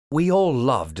We all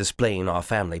love displaying our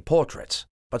family portraits,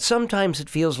 but sometimes it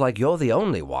feels like you're the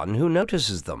only one who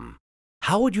notices them.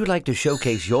 How would you like to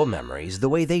showcase your memories the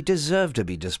way they deserve to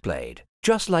be displayed,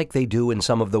 just like they do in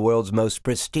some of the world's most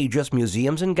prestigious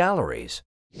museums and galleries?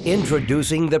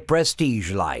 Introducing the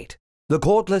Prestige Light, the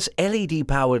cordless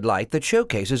LED-powered light that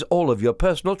showcases all of your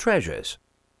personal treasures.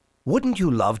 Wouldn't you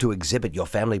love to exhibit your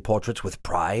family portraits with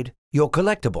pride? Your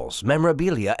collectibles,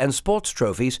 memorabilia, and sports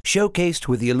trophies showcased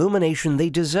with the illumination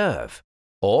they deserve?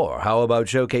 Or how about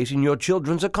showcasing your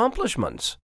children's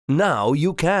accomplishments? Now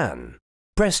you can.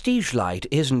 Prestige Light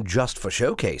isn't just for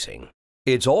showcasing.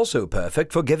 It's also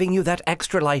perfect for giving you that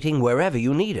extra lighting wherever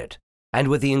you need it. And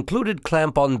with the included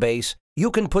clamp-on base, you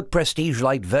can put Prestige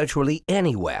Light virtually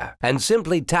anywhere and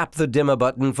simply tap the dimmer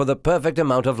button for the perfect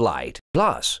amount of light.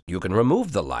 Plus, you can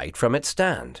remove the light from its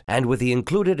stand, and with the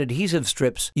included adhesive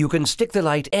strips, you can stick the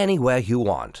light anywhere you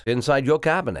want, inside your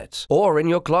cabinets or in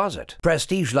your closet.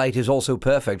 Prestige Light is also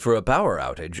perfect for a power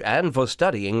outage and for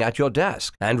studying at your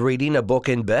desk. And reading a book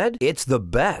in bed? It's the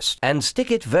best. And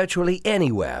stick it virtually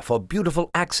anywhere for beautiful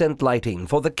accent lighting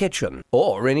for the kitchen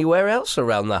or anywhere else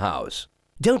around the house.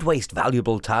 Don't waste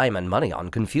valuable time and money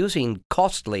on confusing,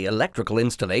 costly electrical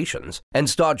installations and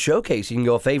start showcasing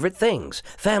your favorite things,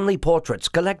 family portraits,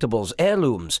 collectibles,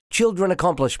 heirlooms, children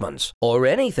accomplishments, or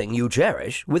anything you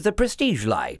cherish with the Prestige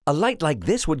Light. A light like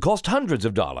this would cost hundreds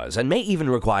of dollars and may even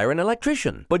require an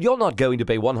electrician. But you're not going to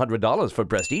pay $100 for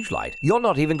Prestige Light. You're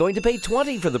not even going to pay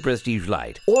 $20 for the Prestige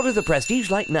Light. Order the Prestige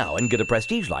Light now and get a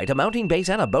Prestige Light, a mounting base,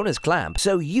 and a bonus clamp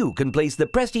so you can place the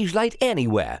Prestige Light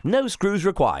anywhere. No screws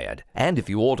required. And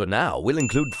if you order now, we'll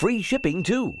include free shipping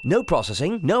too. No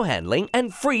processing, no handling,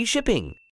 and free shipping.